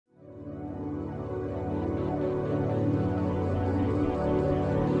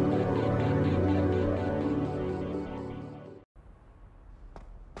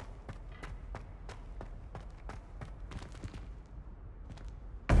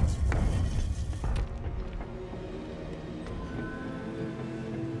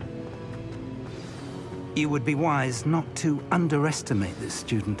You would be wise not to underestimate this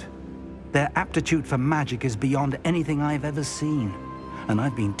student. Their aptitude for magic is beyond anything I've ever seen, and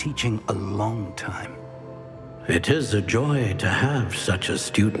I've been teaching a long time. It is a joy to have such a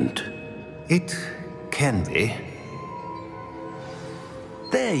student. It can be.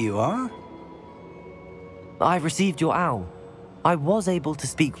 There you are. I received your owl. I was able to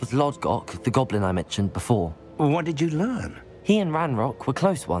speak with Lodgok, the goblin I mentioned before. What did you learn? He and Ranrock were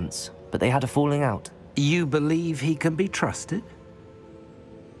close once, but they had a falling out. You believe he can be trusted?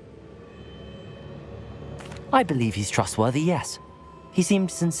 I believe he's trustworthy, yes. He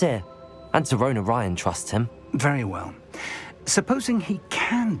seemed sincere, and Serona Ryan trusts him. Very well. Supposing he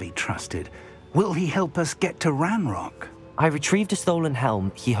can be trusted, will he help us get to Ranrock? I retrieved a stolen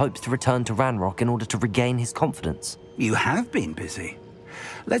helm. He hopes to return to Ranrock in order to regain his confidence. You have been busy.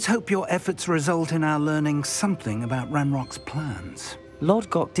 Let's hope your efforts result in our learning something about Ranrock's plans.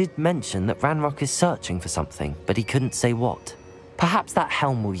 Lodgok did mention that Ranrock is searching for something, but he couldn't say what. Perhaps that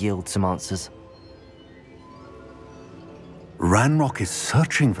helm will yield some answers. Ranrock is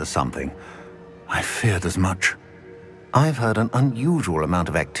searching for something. I feared as much. I've heard an unusual amount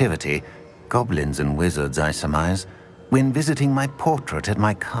of activity, goblins and wizards, I surmise, when visiting my portrait at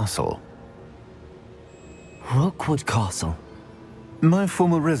my castle. Rockwood Castle? My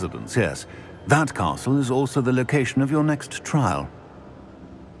former residence, yes. That castle is also the location of your next trial.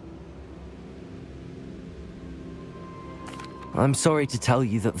 I'm sorry to tell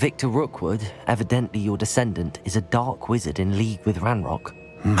you that Victor Rookwood, evidently your descendant, is a dark wizard in league with Ranrock.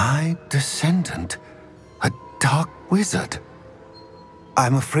 My descendant? A dark wizard?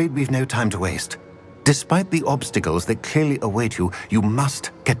 I'm afraid we've no time to waste. Despite the obstacles that clearly await you, you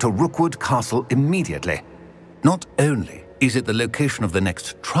must get to Rookwood Castle immediately. Not only is it the location of the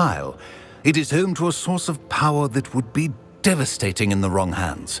next trial, it is home to a source of power that would be devastating in the wrong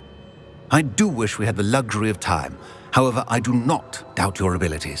hands. I do wish we had the luxury of time. However, I do not doubt your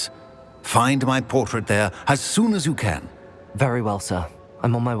abilities. Find my portrait there as soon as you can. Very well, sir.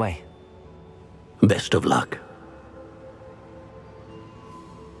 I'm on my way. Best of luck.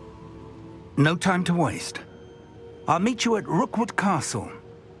 No time to waste. I'll meet you at Rookwood Castle.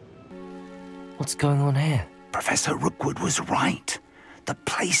 What's going on here? Professor Rookwood was right. The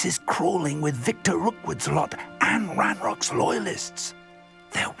place is crawling with Victor Rookwood's lot and Ranrock's loyalists.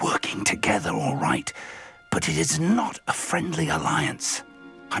 They're working together, all right, but it is not a friendly alliance.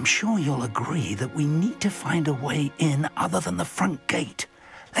 I'm sure you'll agree that we need to find a way in other than the front gate.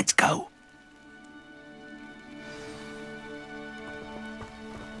 Let's go.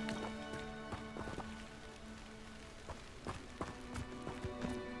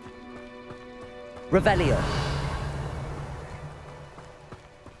 Revelio.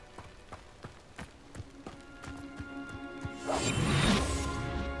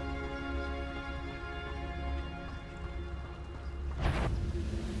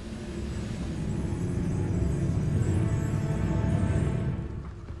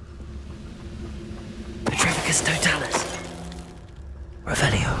 Petrificus Totalis.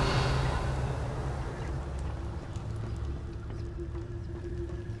 Revelio.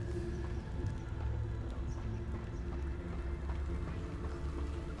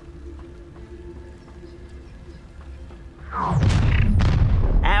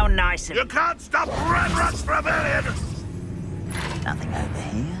 How nice of You can't stop Ranrock's rebellion! Nothing over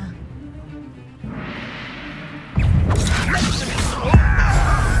here.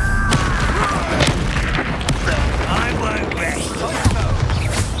 I won't rest.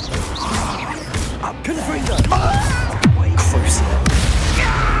 Up to the freezer. Crucible.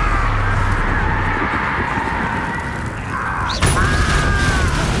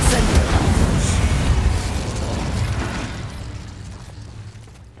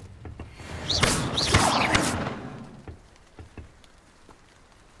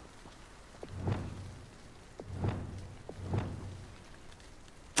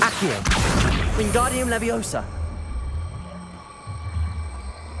 Accio. Wingardium Leviosa.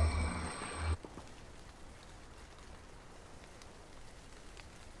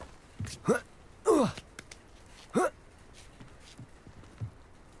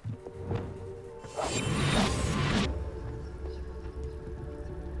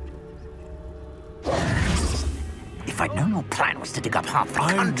 If I'd known your plan was to dig up half the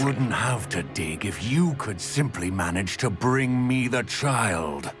I country... wouldn't have to dig if you could simply manage to bring me the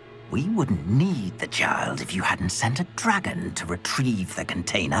child. We wouldn't need the child if you hadn't sent a dragon to retrieve the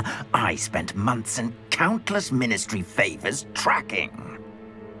container I spent months and countless ministry favors tracking.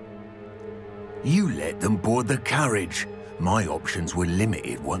 You let them board the carriage. My options were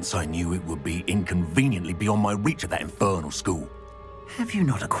limited once I knew it would be inconveniently beyond my reach at that infernal school. Have you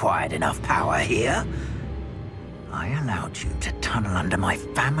not acquired enough power here? I allowed you to tunnel under my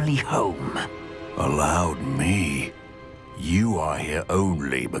family home. Allowed me? You are here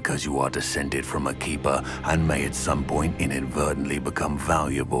only because you are descended from a keeper and may at some point inadvertently become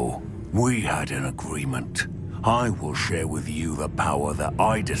valuable. We had an agreement. I will share with you the power that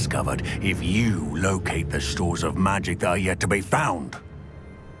I discovered if you locate the stores of magic that are yet to be found.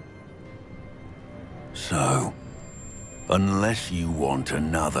 So, unless you want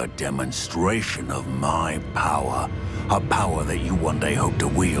another demonstration of my power, a power that you one day hope to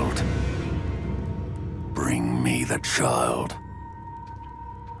wield, bring me the child.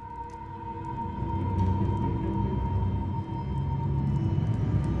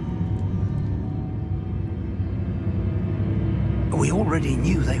 We already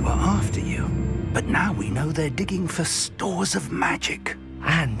knew they were after you, but now we know they're digging for stores of magic.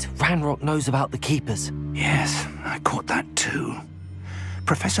 And Ranrock knows about the Keepers. Yes, I caught that too.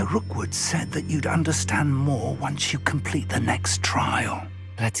 Professor Rookwood said that you'd understand more once you complete the next trial.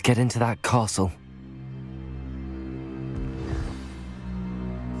 Let's get into that castle.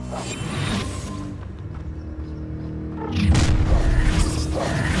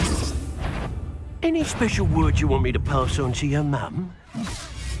 Any special words you want me to pass on to your mum?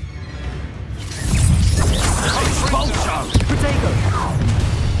 Potato!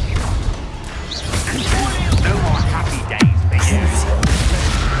 No more happy days for you.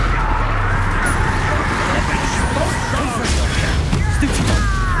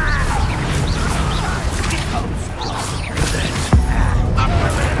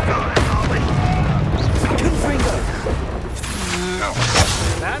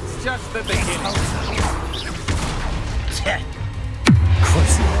 That's just the beginning.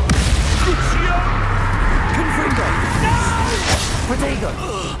 Potato!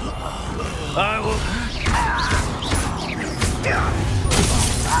 I will...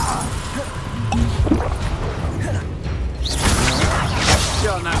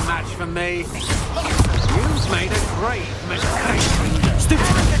 You're no match for me. You've made a great mistake.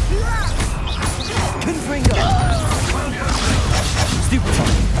 Stupid! Confringo! Stupid!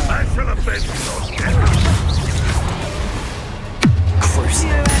 I shall have been so dead. First. You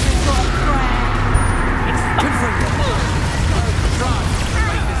haven't got a friend. Confringo! Try to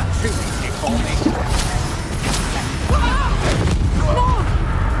make this too easy for me.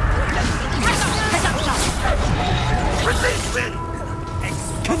 Release me!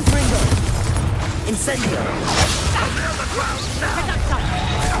 Confringo! Incendio!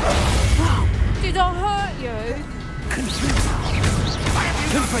 Did I hurt you?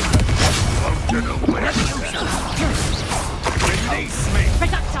 Confringo! Won't get away with that. Release me!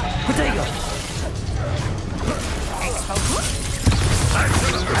 Potato!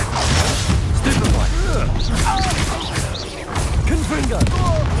 Stupid one! Confringo!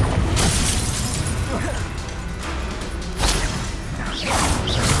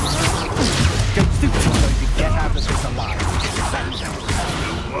 Go stupid one! To get out of this alive! You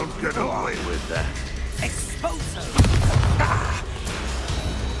won't get away with that.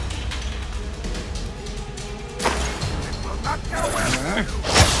 Will not go well.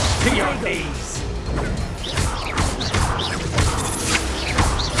 To your knees.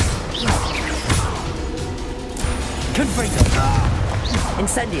 Confringo!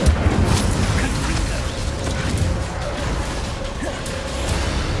 Incendio!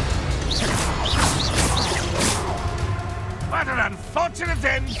 What an unfortunate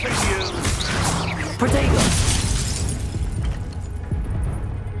end for you. Potato!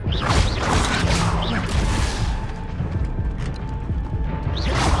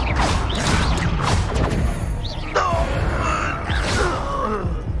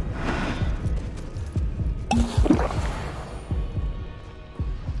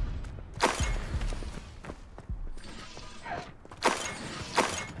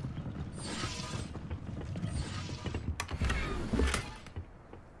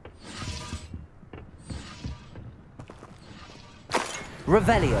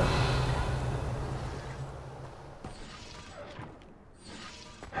 Revelio.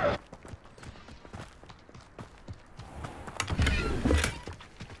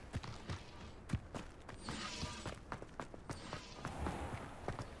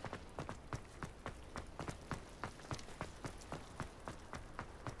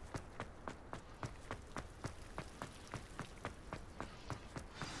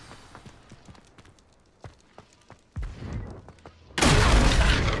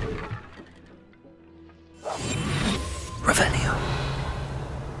 Revelio.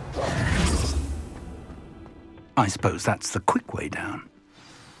 I suppose that's the quick way down.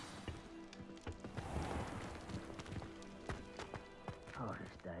 Oh,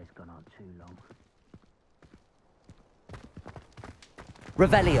 this day's gone on too long.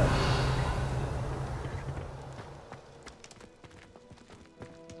 Revelio.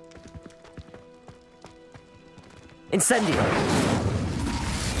 Incendio.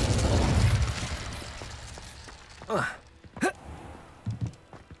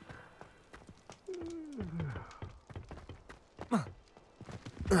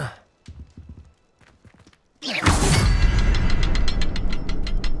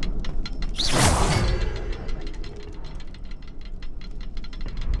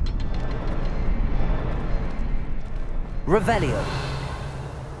 Revelio.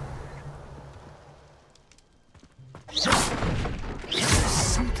 There's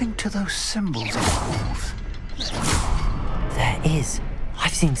something to those symbols on the walls. There is.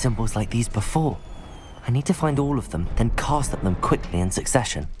 I've seen symbols like these before. I need to find all of them, then cast at them quickly in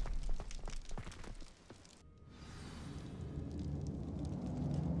succession.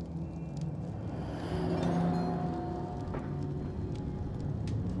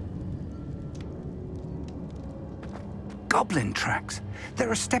 Goblin tracks.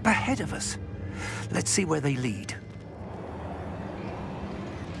 They're a step ahead of us. Let's see where they lead.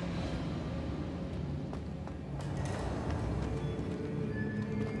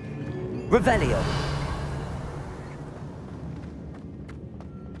 Revelio.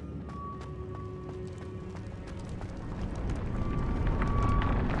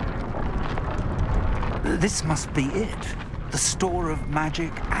 This must be it. The store of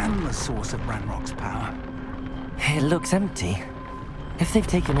magic and the source of Ranrock's power. It looks empty. If they've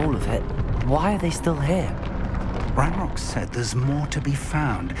taken all of it, why are they still here? Ranrock said there's more to be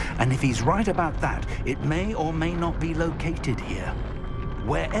found, and if he's right about that, it may or may not be located here.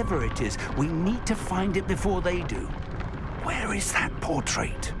 Wherever it is, we need to find it before they do. Where is that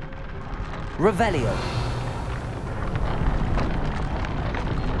portrait? Revelio.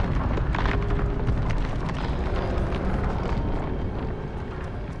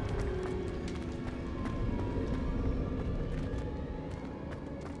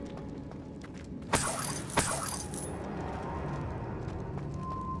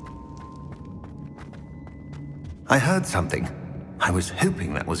 I heard something. I was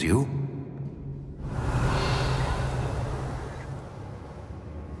hoping that was you.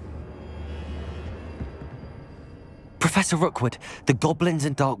 Professor Rookwood, the goblins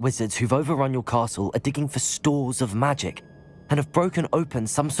and dark wizards who've overrun your castle are digging for stores of magic and have broken open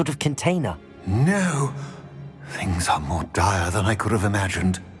some sort of container. No! Things are more dire than I could have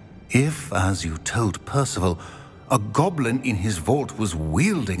imagined. If, as you told Percival, a goblin in his vault was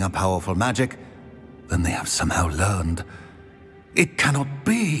wielding a powerful magic, then they have somehow learned. It cannot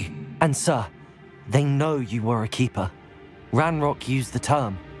be! And sir, they know you were a keeper. Ranrock used the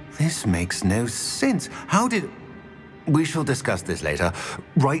term. This makes no sense. How did... We shall discuss this later.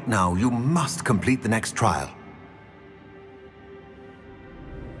 Right now, you must complete the next trial.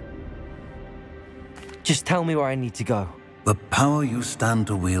 Just tell me where I need to go. The power you stand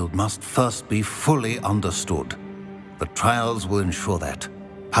to wield must first be fully understood. The trials will ensure that.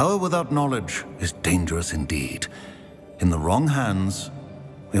 Power without knowledge is dangerous indeed. In the wrong hands,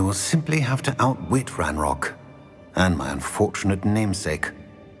 we will simply have to outwit Ranrock and my unfortunate namesake.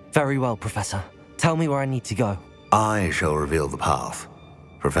 Very well, Professor. Tell me where I need to go. I shall reveal the path.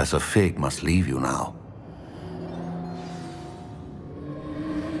 Professor Fig must leave you now.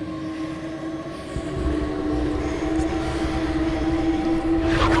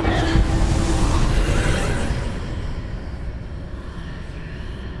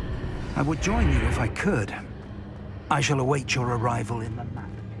 I would join you if I could. I shall await your arrival in the map.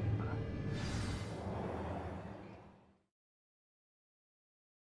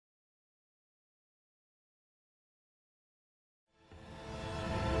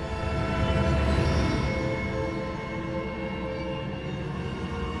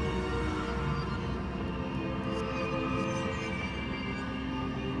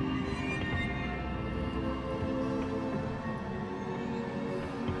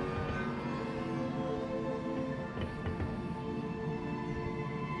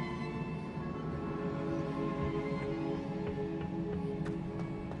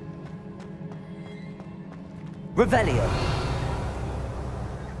 Revelio.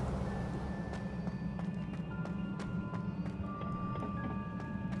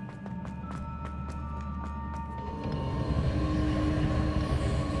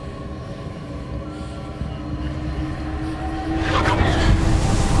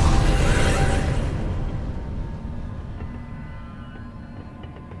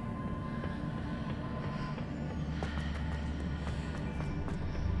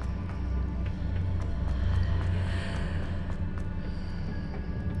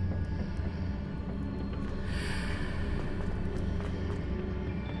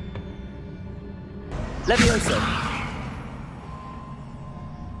 Levioso!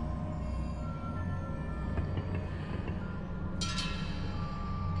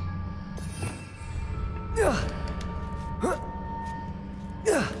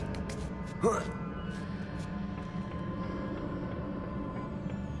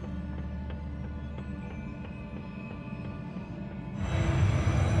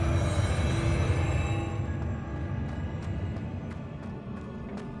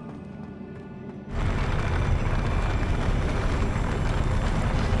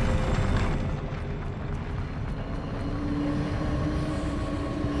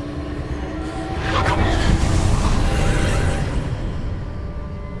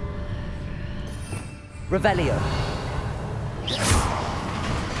 Revelio.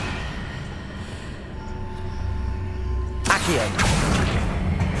 Accio.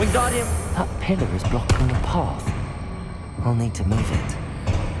 Wingardium. That pillar is blocking the path. I'll need to move it.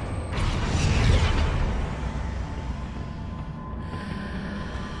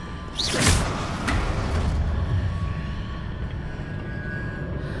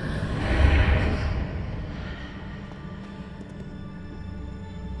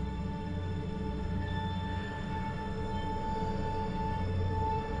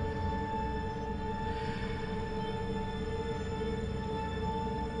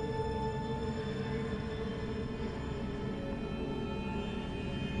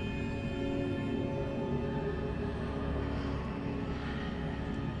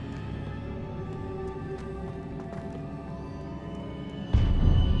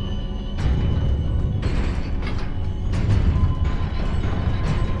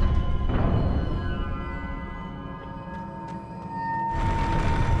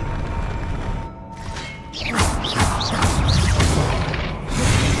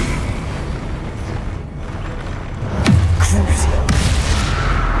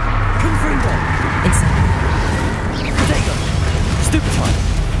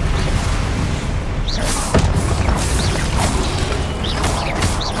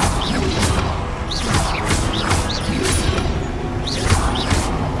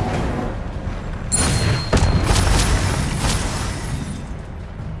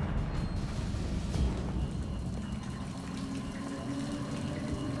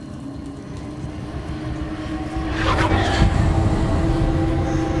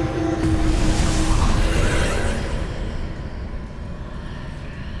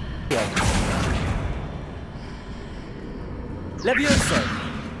 Levioso!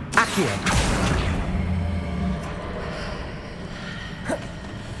 Accio!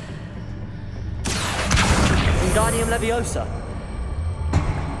 Wingardium Leviosa!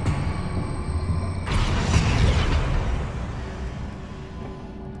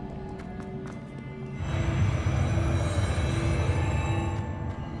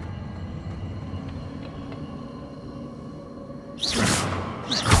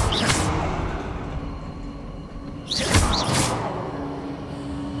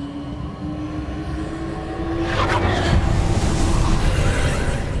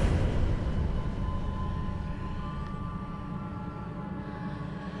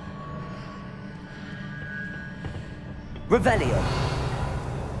 Revelio.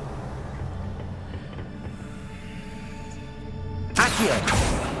 Accio.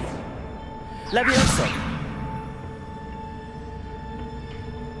 Levioso.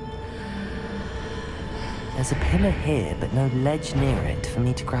 There's a pillar here, but no ledge near it for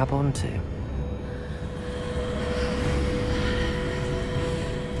me to grab onto.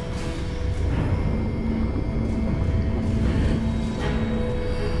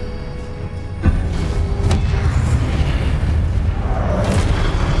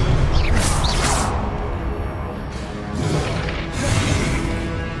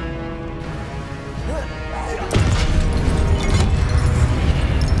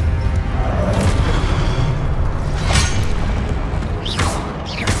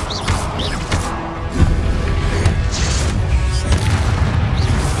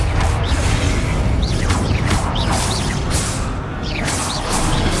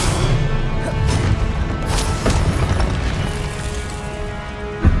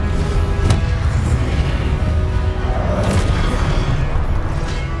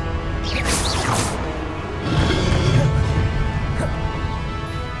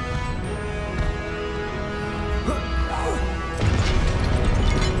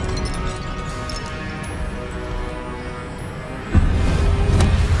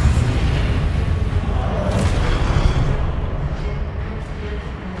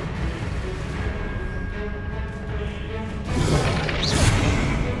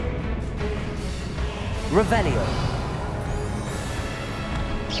 Revelio.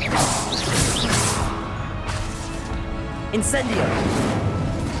 Incendio!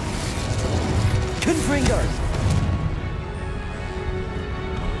 Confringo!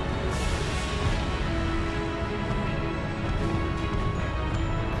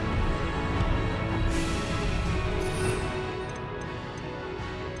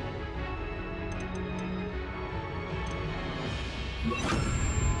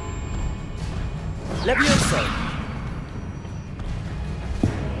 Levioso!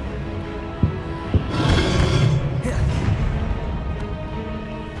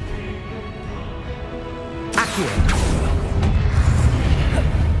 Accio!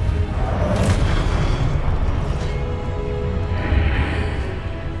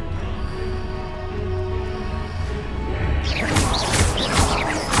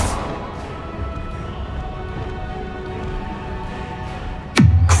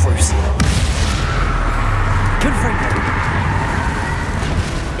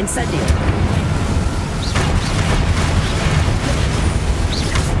 Incendio!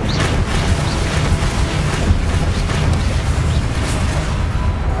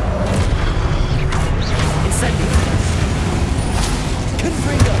 Incendio!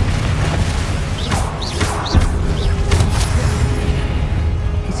 Confringo!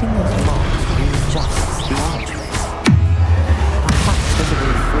 Hitting those marks readjusts the arteries. Perhaps there's a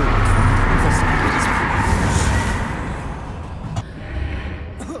way forward from the other side of this place.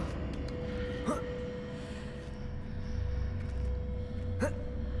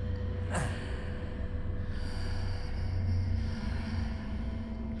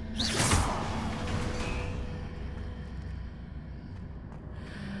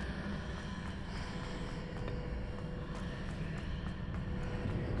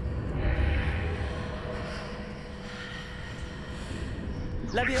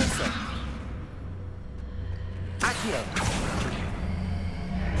 Leviosa! Accio!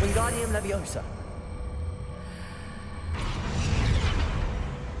 Wingardium Leviosa!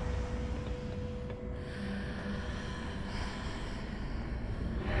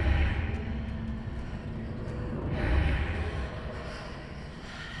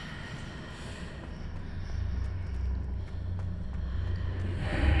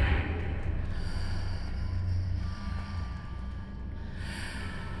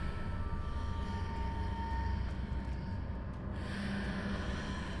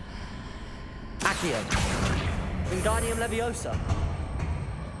 Accio! Wingardium Leviosa!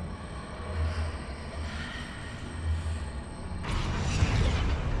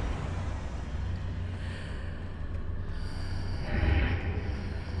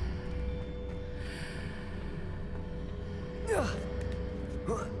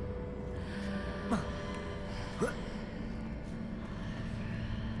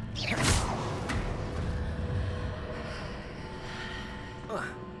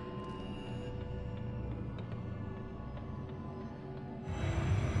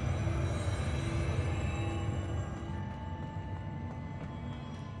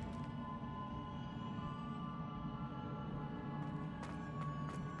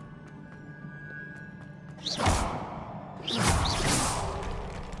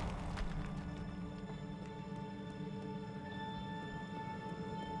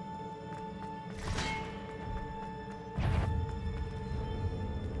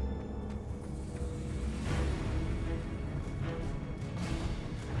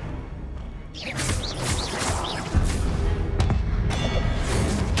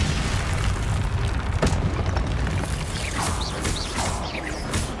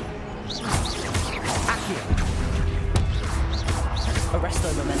 Arresto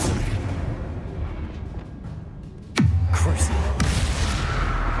momentum. Crucible.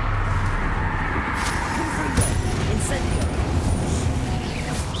 Confringo. Incendio.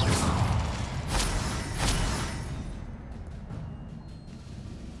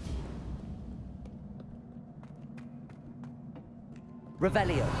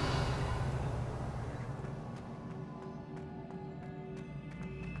 Revelio.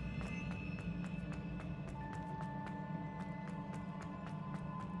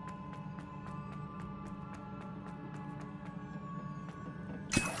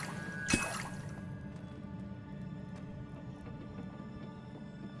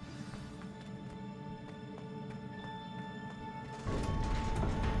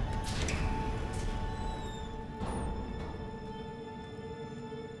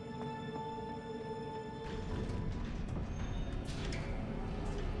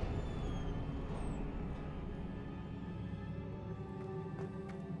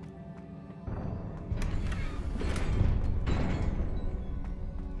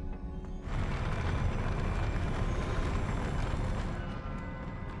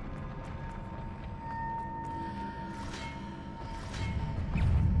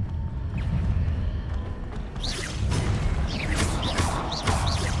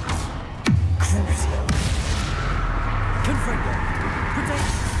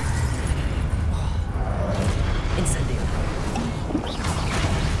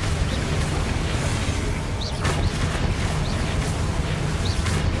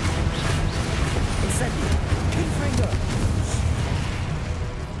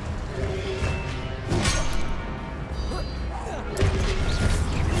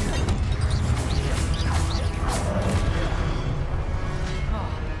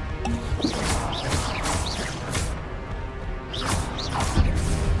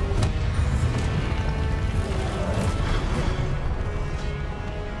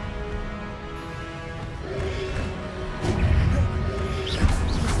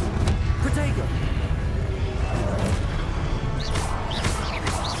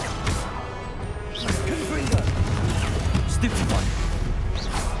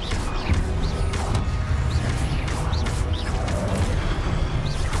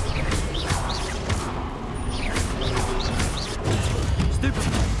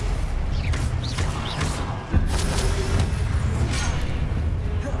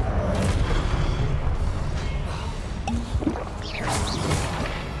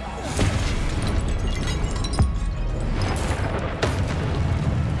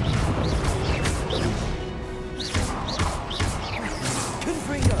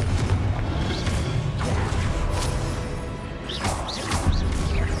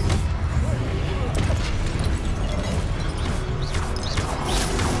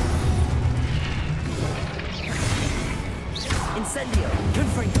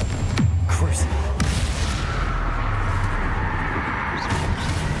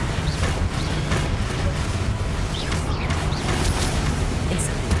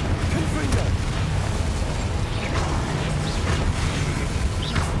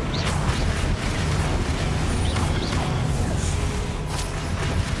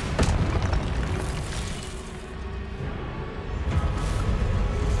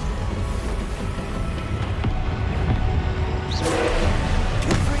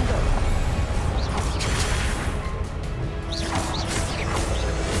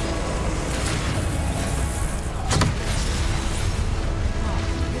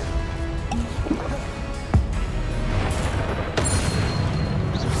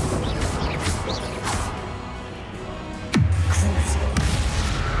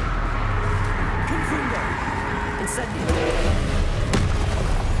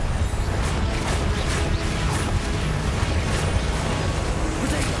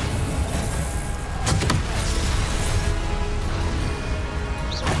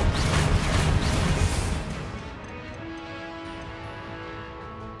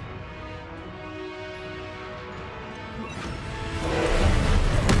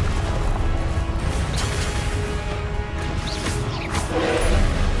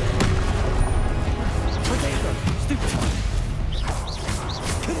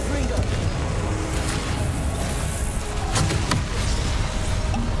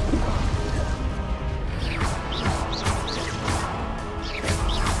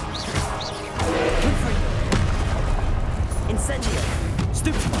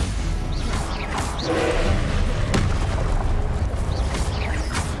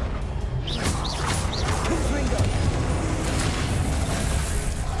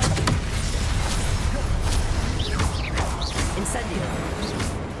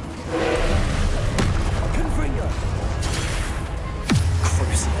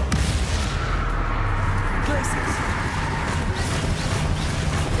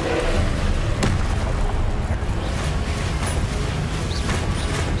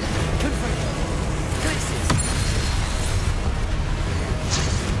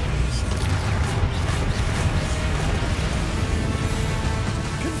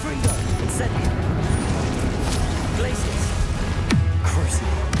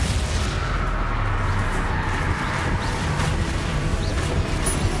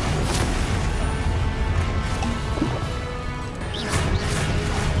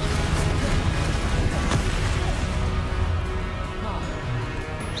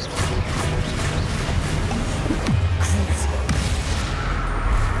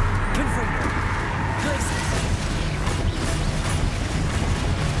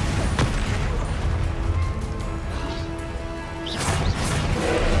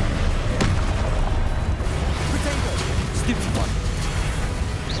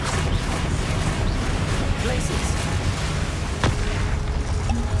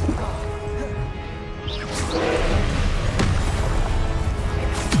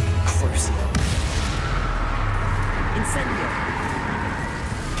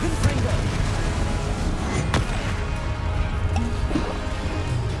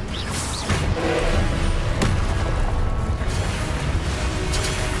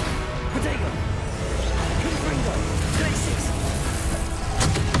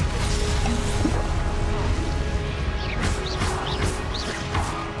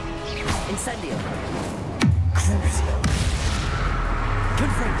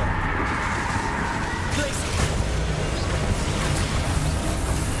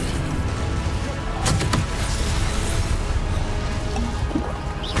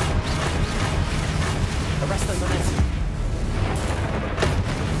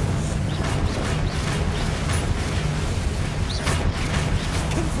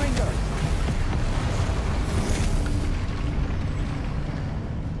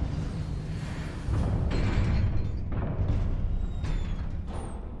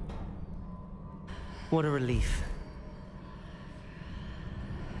 What a relief.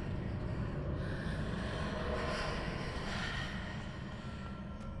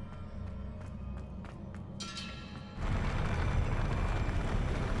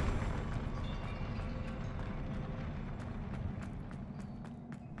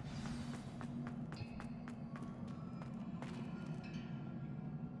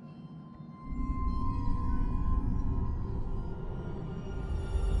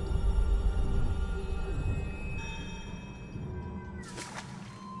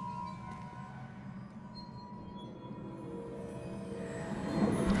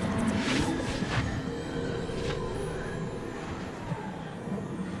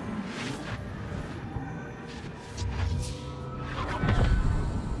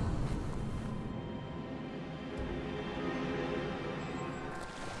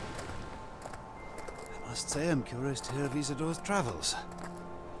 must say I'm curious to hear of Isadore's travels.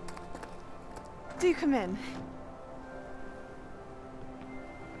 Do come in.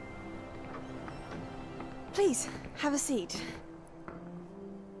 Please, have a seat.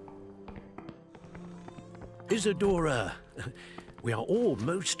 Isadora, we are all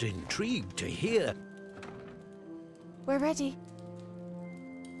most intrigued to hear. We're ready.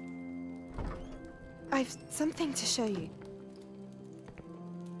 I've something to show you.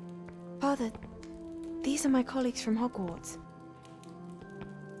 Father, these are my colleagues from Hogwarts.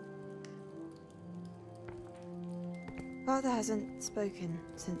 Father hasn't spoken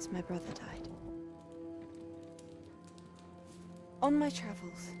since my brother died. On my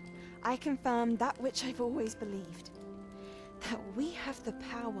travels, I confirmed that which I've always believed. That we have the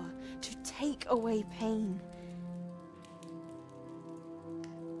power to take away pain.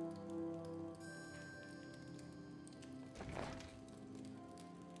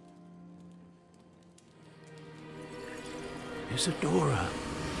 Isadora.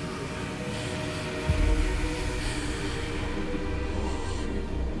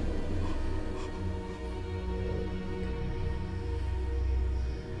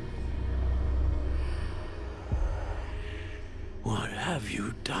 What have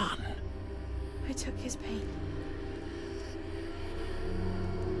you done? I took his pain.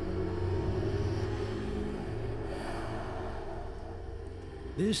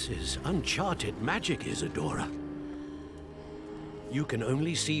 This is uncharted magic, Isadora. You can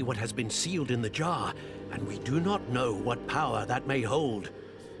only see what has been sealed in the jar, and we do not know what power that may hold.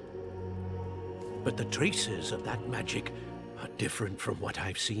 But the traces of that magic are different from what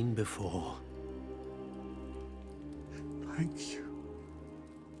I've seen before. Thank you.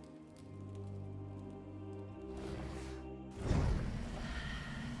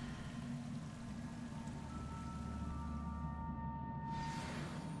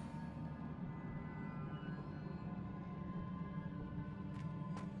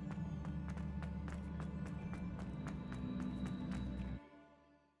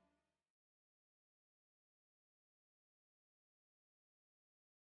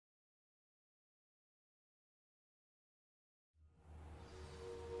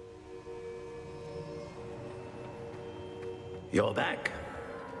 You're back.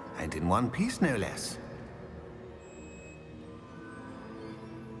 And in one piece, no less.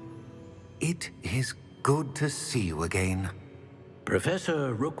 It is good to see you again.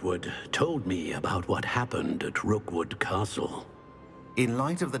 Professor Rookwood told me about what happened at Rookwood Castle. In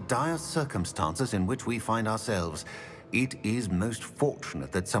light of the dire circumstances in which we find ourselves, it is most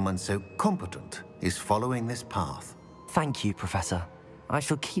fortunate that someone so competent is following this path. Thank you, Professor. I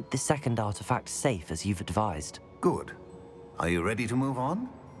shall keep the second artifact safe as you've advised. Good. Are you ready to move on?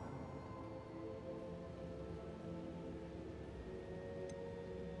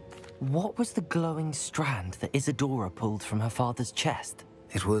 What was the glowing strand that Isadora pulled from her father's chest?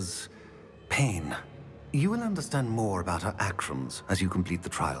 It was pain. You will understand more about her actions as you complete the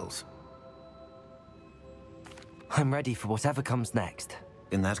trials. I'm ready for whatever comes next.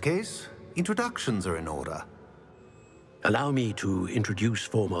 In that case, introductions are in order. Allow me to introduce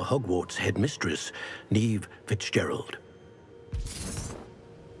former Hogwarts headmistress, Neve Fitzgerald.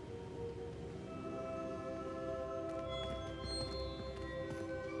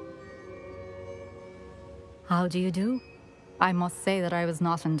 How do you do? I must say that I was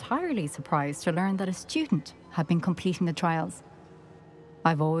not entirely surprised to learn that a student had been completing the trials.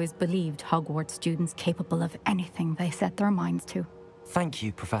 I've always believed Hogwarts students capable of anything they set their minds to. Thank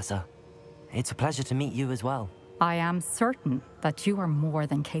you, Professor. It's a pleasure to meet you as well. I am certain that you are more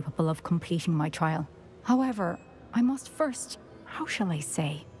than capable of completing my trial. However, I must first, how shall I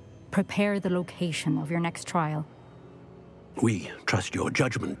say, prepare the location of your next trial. We trust your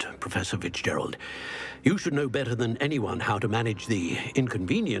judgment, Professor Fitzgerald. You should know better than anyone how to manage the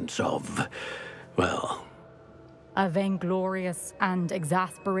inconvenience of, well... A vainglorious and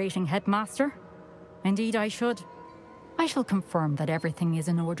exasperating headmaster? Indeed I should. I shall confirm that everything is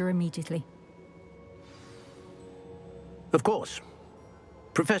in order immediately. Of course.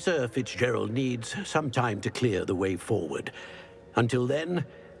 Professor Fitzgerald needs some time to clear the way forward. Until then,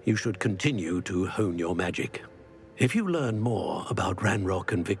 you should continue to hone your magic. If you learn more about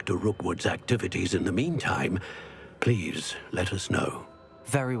Ranrock and Victor Rookwood's activities in the meantime, please let us know.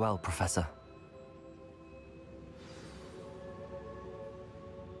 Very well, Professor.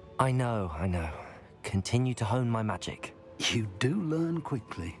 I know. Continue to hone my magic. You do learn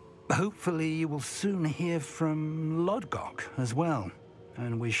quickly. Hopefully you will soon hear from Lodgok as well,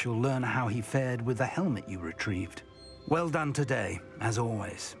 and we shall learn how he fared with the helmet you retrieved. Well done today, as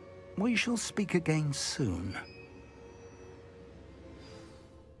always. We shall speak again soon.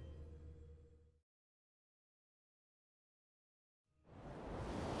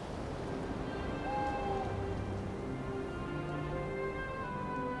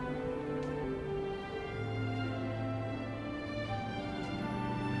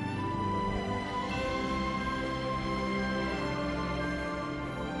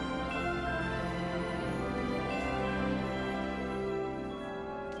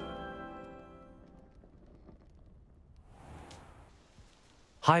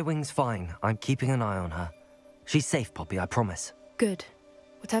 Highwing's fine. I'm keeping an eye on her. She's safe, Poppy, I promise. Good.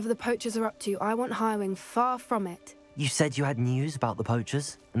 Whatever the poachers are up to, I want Highwing far from it. You said you had news about the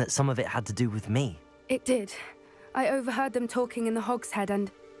poachers, and that some of it had to do with me. It did. I overheard them talking in the Hogshead,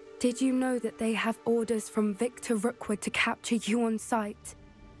 and did you know that they have orders from Victor Rookwood to capture you on sight?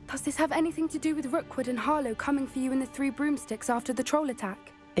 Does this have anything to do with Rookwood and Harlow coming for you in the Three Broomsticks after the troll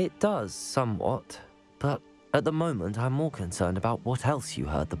attack? It does, somewhat. But at the moment, I'm more concerned about what else you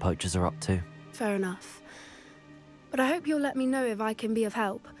heard the poachers are up to. Fair enough. But I hope you'll let me know if I can be of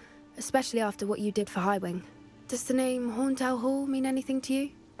help, especially after what you did for Highwing. Does the name Horntail Hall mean anything to you?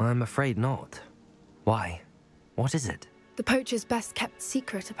 I'm afraid not. Why? What is it? The poacher's best kept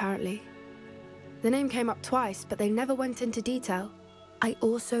secret, apparently. The name came up twice, but they never went into detail. I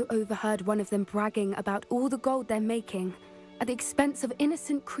also overheard one of them bragging about all the gold they're making, at the expense of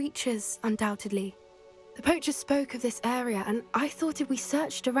innocent creatures, undoubtedly. The poachers spoke of this area, and I thought if we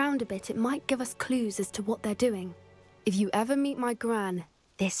searched around a bit, it might give us clues as to what they're doing. If you ever meet my gran,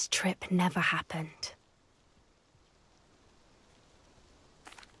 this trip never happened.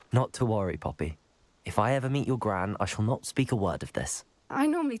 Not to worry, Poppy. If I ever meet your gran, I shall not speak a word of this. I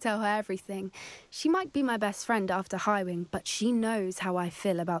normally tell her everything. She might be my best friend after Highwing, but she knows how I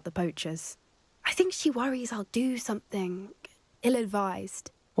feel about the poachers. I think she worries I'll do something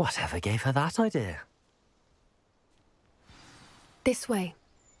ill-advised. Whatever gave her that idea? This way.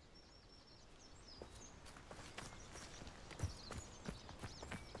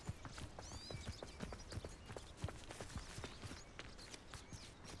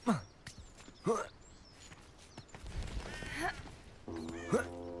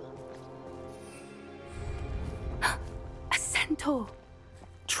 A centaur.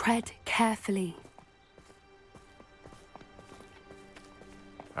 Tread carefully.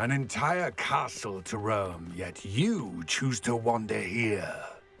 An entire castle to roam, yet you choose to wander here.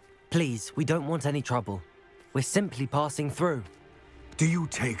 Please, we don't want any trouble. We're simply passing through. Do you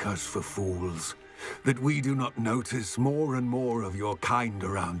take us for fools? That we do not notice more and more of your kind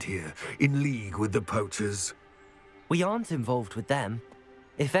around here, in league with the poachers? We aren't involved with them.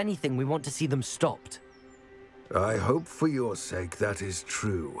 If anything, we want to see them stopped. I hope for your sake that is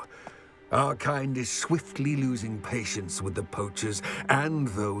true. Our kind is swiftly losing patience with the poachers and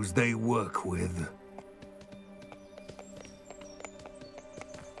those they work with.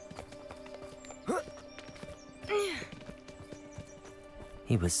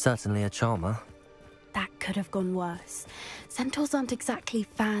 He was certainly a charmer. That could have gone worse. Centaurs aren't exactly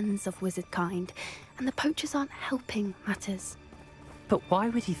fans of wizard kind, and the poachers aren't helping matters. But why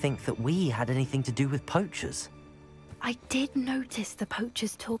would he think that we had anything to do with poachers? I did notice the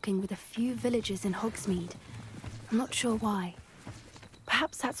poachers talking with a few villagers in Hogsmeade. I'm not sure why.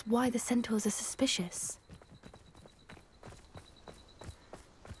 Perhaps that's why the centaurs are suspicious.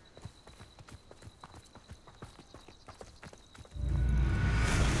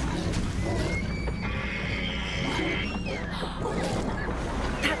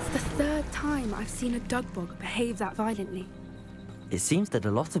 That's the third time I've seen a dugbog behave that violently. It seems that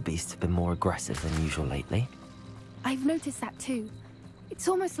a lot of beasts have been more aggressive than usual lately. I've noticed that too. It's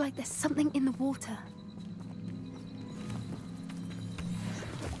almost like there's something in the water.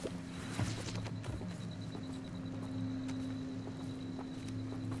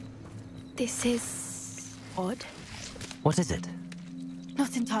 This is odd. What is it?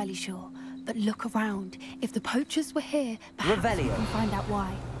 Not entirely sure, but look around. If the poachers were here, perhaps we can find out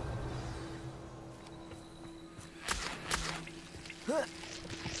why.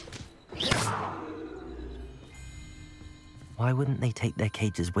 Why wouldn't they take their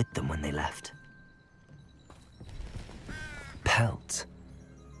cages with them when they left? Pelts.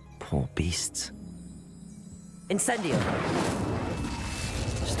 Poor beasts. Incendio!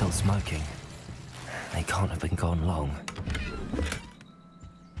 Still smoking. They can't have been gone long.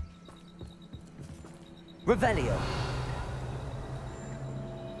 Revelio!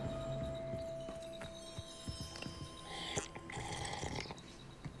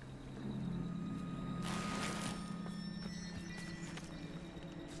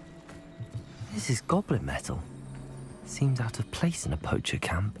 This is goblin metal. Seems out of place in a poacher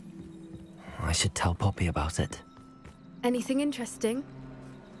camp. I should tell Poppy about it. Anything interesting?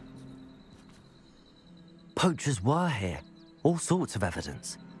 Poachers were here. All sorts of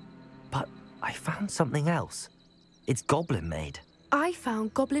evidence. But I found something else. It's goblin made. I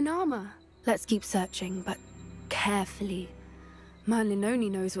found goblin armor. Let's keep searching, but carefully. Merlin only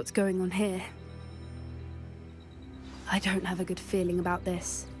knows what's going on here. I don't have a good feeling about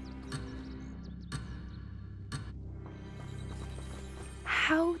this.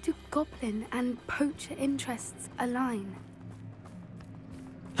 How do goblin and poacher interests align?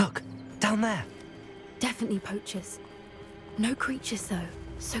 Down there. Definitely poachers. No creatures, though.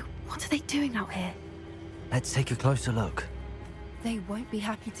 So what are they doing out here? Let's take a closer look. They won't be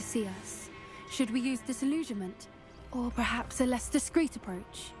happy to see us. Should we use disillusionment? Or perhaps a less discreet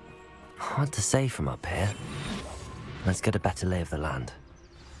approach? Hard to say from up here. Let's get a better lay of the land.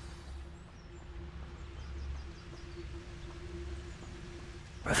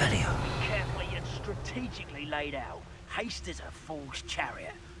 Revelio. Carefully and strategically laid out. Haste is a fool's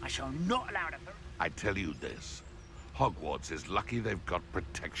chariot. I shall not allow it. I tell you this. Hogwarts is lucky they've got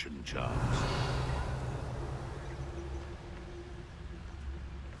protection charms.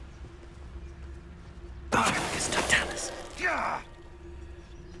 Yeah!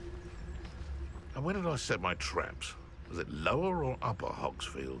 And where did I set my traps? Was it lower or upper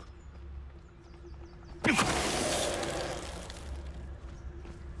Hogsfield?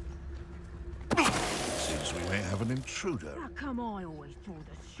 Seems we may have an intruder. How come I always draw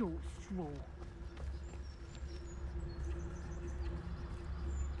the short straw?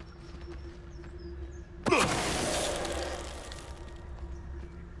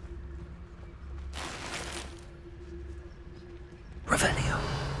 Revelio.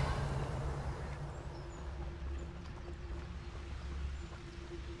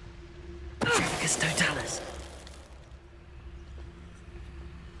 Tricus totalis.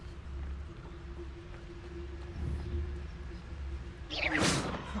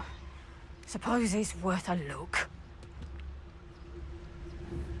 Suppose it's worth a look.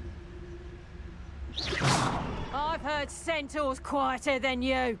 I've heard centaurs quieter than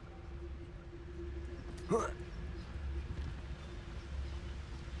you.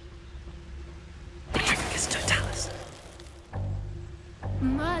 Tricus totalis.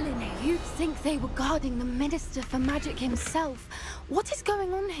 Merlin, you'd think they were guarding the Minister for Magic himself. What is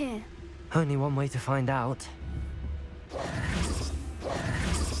going on here? Only one way to find out.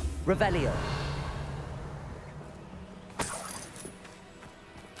 Revelio.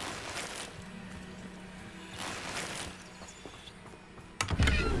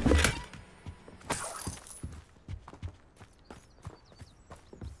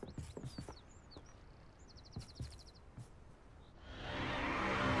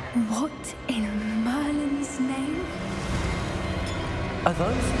 What in Merlin's name? Are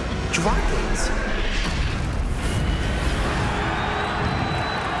those dragons?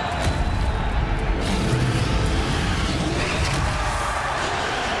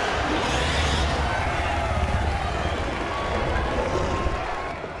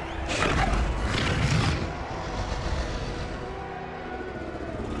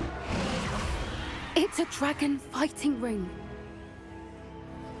 It's a dragon fighting ring.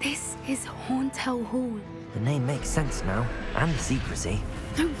 This is Horntail Hall. The name makes sense now, and the secrecy.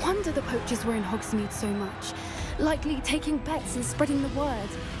 No wonder the poachers were in Hogsmeade so much. Likely taking bets and spreading the word,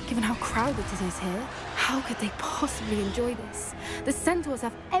 given how crowded it is here. How could they possibly enjoy this? The centaurs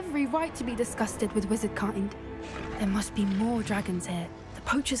have every right to be disgusted with wizard kind. There must be more dragons here. The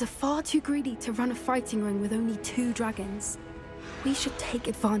poachers are far too greedy to run a fighting ring with only 2 dragons. We should take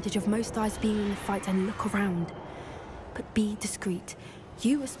advantage of most eyes being in the fight and look around. But be discreet.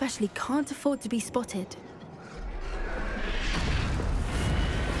 You especially can't afford to be spotted.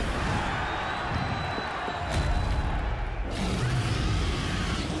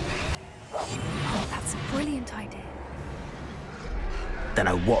 Oh, that's a brilliant idea. Don't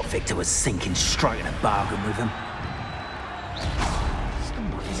know what Victor was thinking, striking a bargain with him.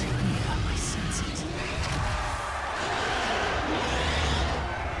 Someone's here, I sense it.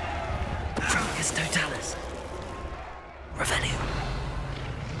 Tricus totalis. Revelio.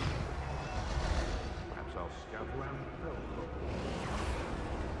 Perhaps I'll scout around the hill.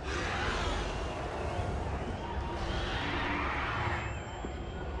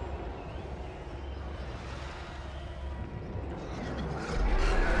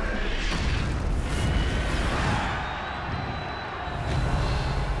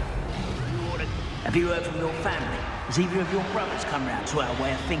 Have you heard from your family? Has either of your brothers come round to our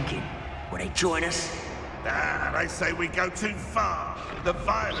way of thinking? Will they join us? Ah, they say we go too far. The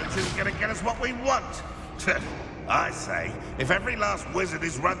violence isn't going to get us what we want. I say, if every last wizard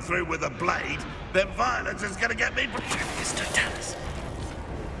is run through with a blade, then violence is going to get me... Tricus totalis.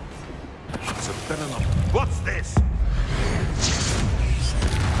 It's a better not... What's this?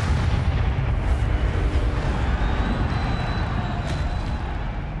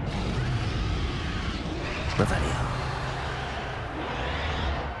 Revelio.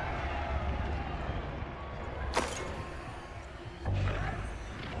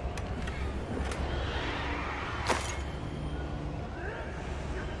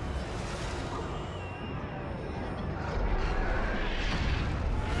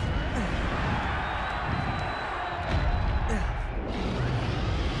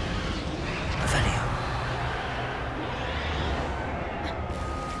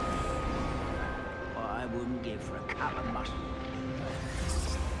 for a cup of mustard.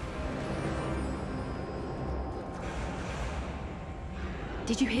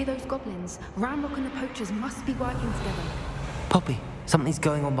 Did you hear those goblins? Ranrock and the poachers must be working together. Poppy, something's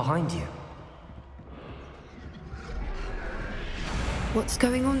going on behind you. What's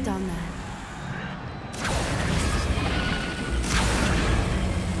going on down there?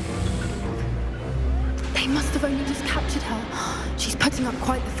 They must have only just captured her. She's putting up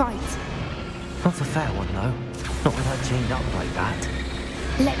quite the fight. Not a fair one, though. Not with her chained up like that.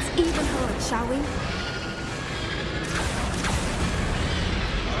 Let's even her up, shall we?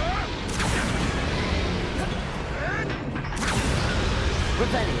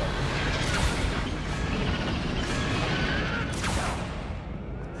 Rebellion.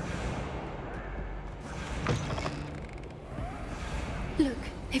 Look,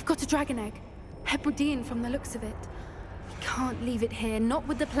 they've got a dragon egg. Hebridean from the looks of it. We can't leave it here, not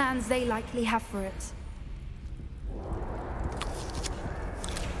with the plans they likely have for it.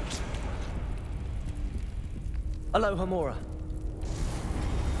 Aloha, Mora.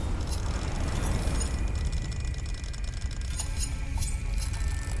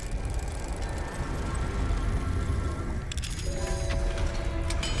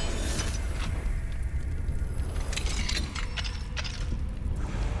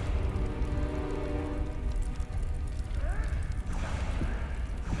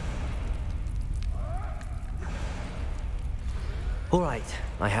 All right,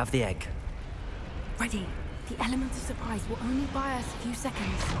 I have the egg. Ready. The element of surprise will only buy us a few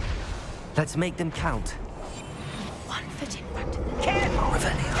seconds. Let's make them count. One foot in front of them. Careful!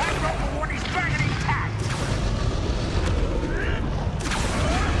 Revelio. Ranrock will want his dragon intact!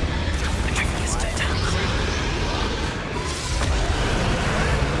 The dragon is dead.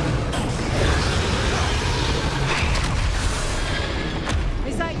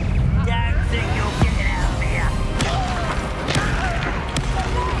 He's like, don't think you'll get it out of here!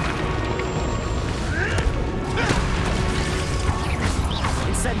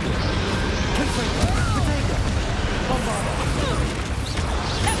 Incendio. Confringo. Potato. Bombardo.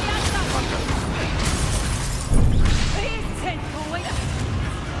 Here's 10, boy!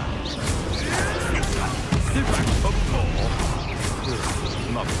 Back for more.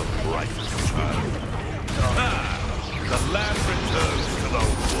 Not the brightest child. Ah, the land returns to the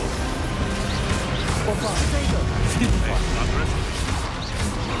wolf. Bombardo.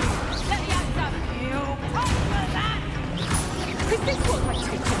 Let me have some! You pop for that! Is this what I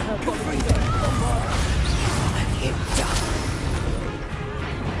take to her body? Bombardo. And you die.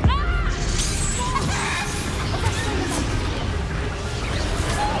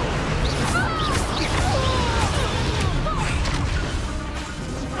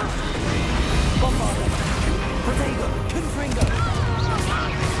 Bombardo. Protego. Confringo.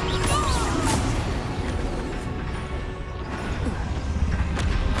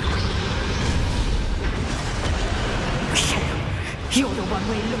 You're the one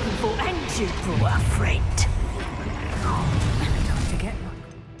we're looking for, and you brought a friend. Time to get one.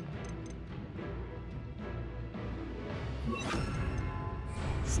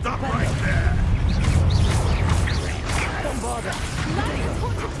 Stop right there! Bombardo. Lads,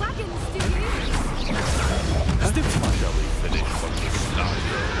 what the dragons, do you? Shall we finish what we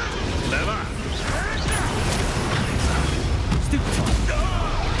started? Clever!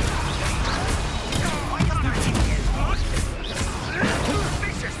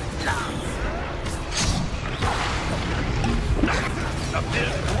 Up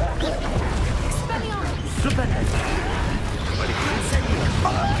here!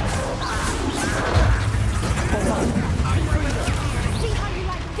 See how you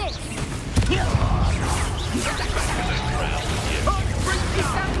like this?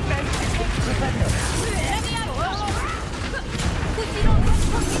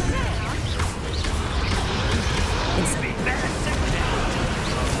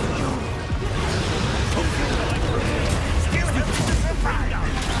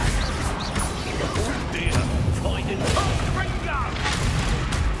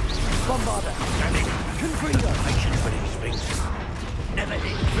 Bombardo. Confringo. Patience for these things. Never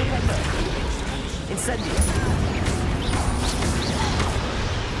did. Remember. Incendio.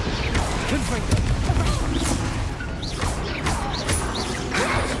 Confringo.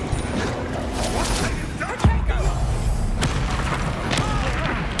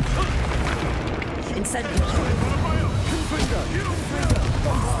 Incendio. Confringo.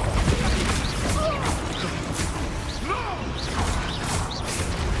 Bombardo.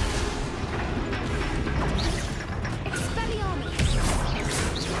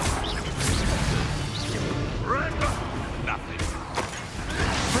 Nothing.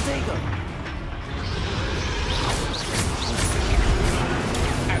 Protego.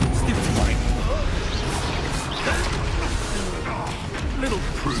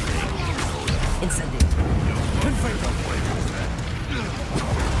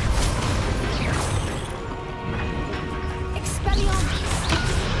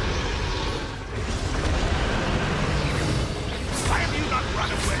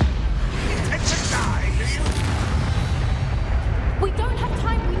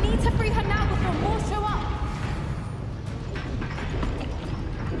 Better free her now before more show up!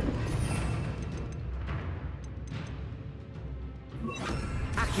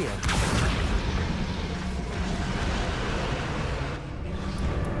 Accio!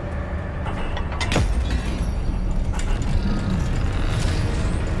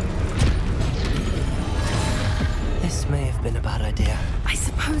 This may have been a bad idea. I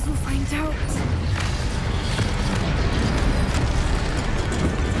suppose we'll find out.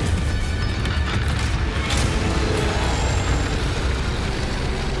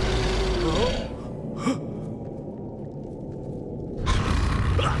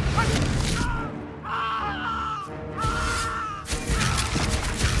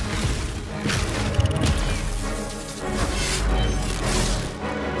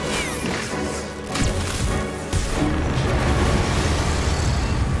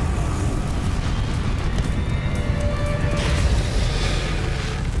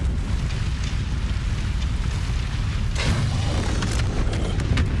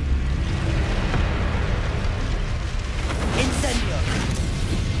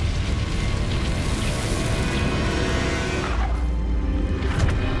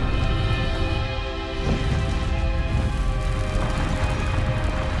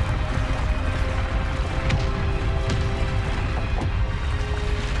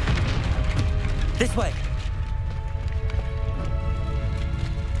 This way!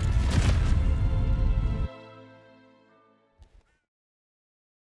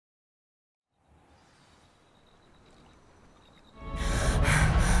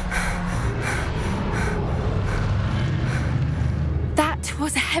 That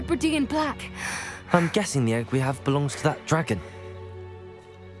was a Hebridean black. I'm guessing the egg we have belongs to that dragon.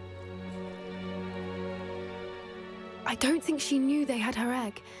 I don't think she knew they had her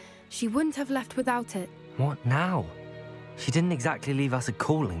egg. She wouldn't have left without it. What now? She didn't exactly leave us a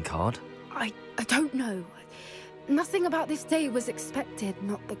calling card. I don't know. Nothing about this day was expected.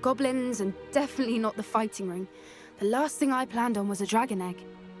 Not the goblins, and definitely not the fighting ring. The last thing I planned on was a dragon egg.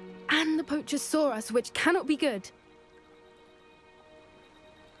 And the poachers saw us, which cannot be good.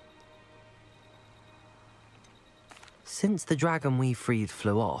 Since the dragon we freed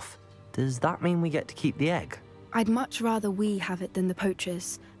flew off, does that mean we get to keep the egg? I'd much rather we have it than the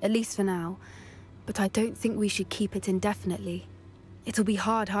poachers, at least for now. But I don't think we should keep it indefinitely. It'll be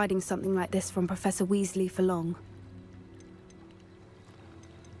hard hiding something like this from Professor Weasley for long.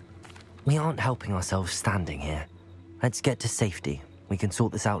 We aren't helping ourselves standing here. Let's get to safety. We can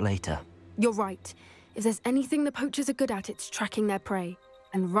sort this out later. You're right. If there's anything the poachers are good at, it's tracking their prey.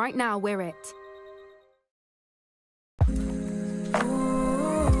 And right now, we're it.